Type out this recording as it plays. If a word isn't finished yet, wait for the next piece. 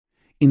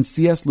In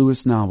C.S.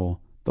 Lewis'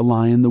 novel, The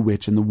Lion, the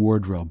Witch, and the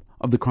Wardrobe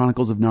of the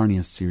Chronicles of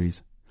Narnia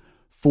series,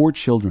 4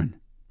 children,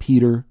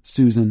 Peter,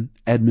 Susan,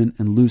 Edmund,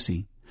 and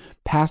Lucy,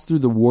 pass through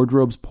the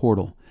wardrobe's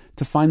portal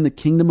to find the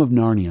kingdom of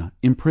Narnia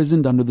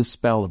imprisoned under the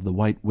spell of the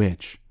White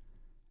Witch.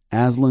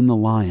 Aslan the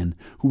lion,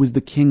 who is the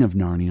king of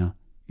Narnia,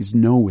 is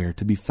nowhere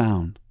to be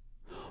found.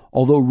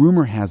 Although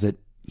rumor has it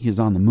he is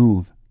on the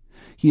move,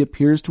 he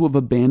appears to have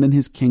abandoned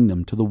his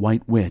kingdom to the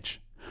White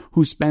Witch,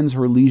 who spends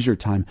her leisure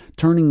time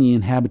turning the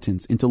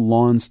inhabitants into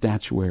lawn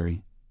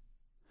statuary.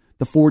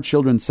 The 4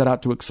 children set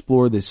out to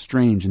explore this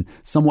strange and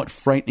somewhat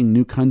frightening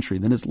new country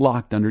that is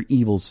locked under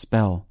evil's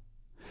spell.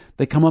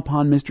 They come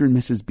upon Mr. and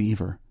Mrs.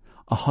 Beaver,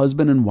 a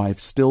husband and wife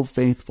still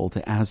faithful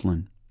to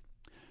Aslan.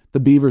 The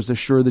Beavers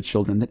assure the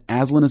children that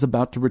Aslan is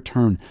about to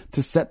return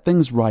to set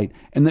things right,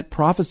 and that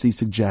prophecy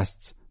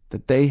suggests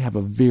that they have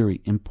a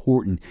very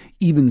important,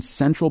 even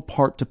central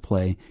part to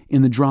play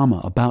in the drama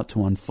about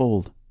to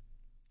unfold.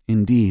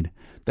 Indeed,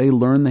 they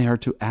learn they are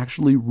to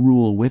actually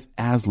rule with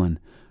Aslan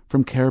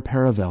from Cair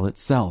Paravel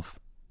itself,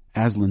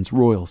 Aslan's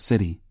royal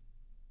city.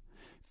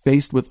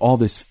 Faced with all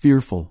this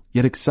fearful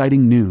yet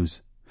exciting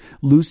news,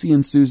 Lucy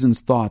and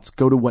Susan's thoughts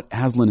go to what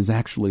Aslan is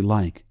actually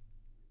like.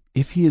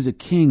 If he is a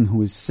king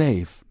who is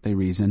safe, they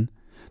reason,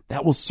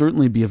 that will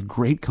certainly be of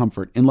great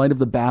comfort in light of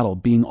the battle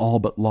being all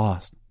but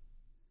lost.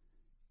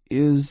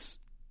 Is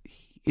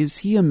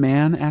he a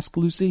man? Asked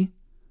Lucy.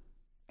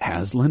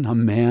 Aslan, a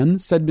man?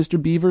 Said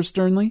Mr. Beaver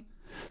sternly.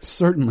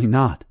 Certainly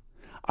not.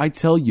 I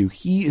tell you,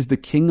 he is the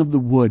king of the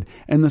wood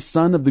and the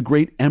son of the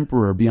great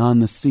emperor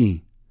beyond the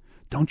sea.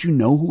 Don't you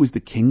know who is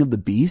the king of the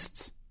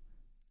beasts?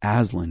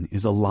 Aslan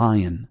is a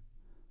lion.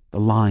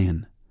 The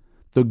lion.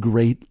 The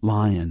great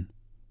lion.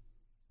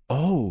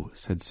 Oh,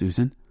 said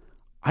Susan,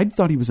 I'd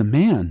thought he was a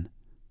man.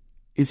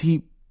 Is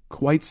he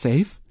quite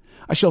safe?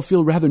 I shall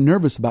feel rather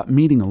nervous about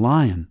meeting a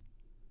lion.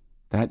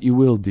 That you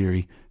will,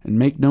 dearie, and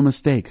make no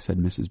mistake, said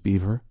Mrs.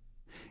 Beaver.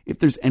 If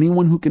there's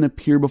anyone who can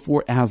appear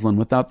before Aslan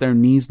without their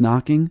knees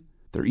knocking,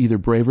 they're either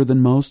braver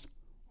than most,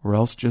 or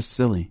else just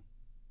silly.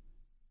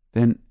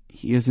 Then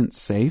he isn't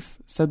safe,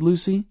 said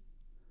Lucy.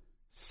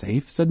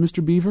 Safe, said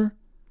Mr. Beaver.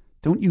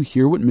 Don't you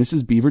hear what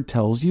Mrs. Beaver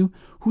tells you?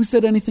 Who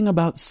said anything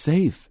about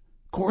safe?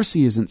 Of course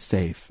he isn't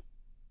safe.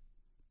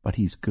 But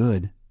he's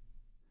good.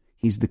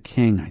 He's the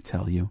king, I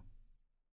tell you.